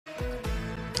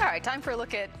right, time for a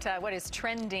look at what is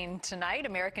trending tonight.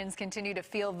 Americans continue to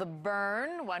feel the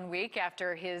burn 1 week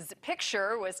after his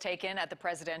picture was taken at the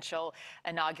presidential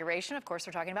inauguration. Of course,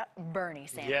 we're talking about Bernie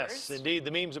Sanders. Yes, indeed.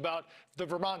 The memes about the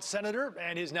Vermont senator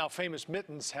and his now famous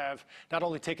mittens have not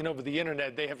only taken over the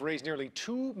internet, they have raised nearly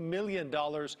 $2 million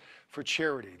for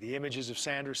charity. The images of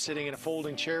Sanders sitting in a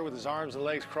folding chair with his arms and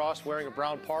legs crossed, wearing a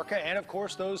brown parka, and of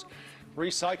course those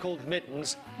recycled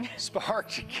mittens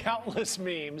sparked countless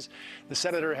memes. The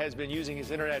senator has been using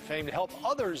his internet fame to help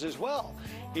others as well.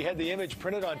 He had the image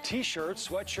printed on t-shirts,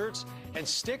 sweatshirts, and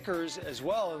stickers as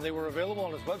well, and they were available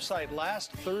on his website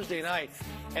last Thursday night,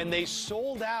 and they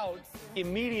sold out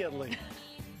immediately.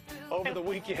 Over the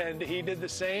weekend, he did the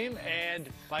same, and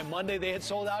by Monday, they had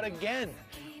sold out again.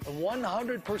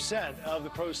 100% of the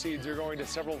proceeds are going to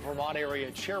several Vermont area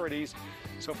charities.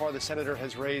 So far, the senator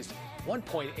has raised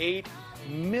 $1.8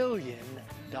 million.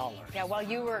 Yeah, while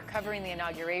you were covering the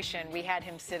inauguration, we had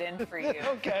him sit in for you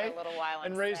okay. for a little while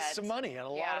and raise some money and a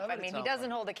lot of it. I mean, he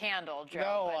doesn't hold a candle, Joe.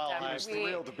 No, but, I'm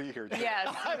thrilled to be here.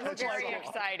 Yes, we're very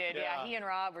excited. Yeah, he and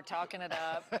Rob were talking it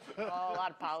up. A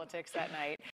lot of politics that night.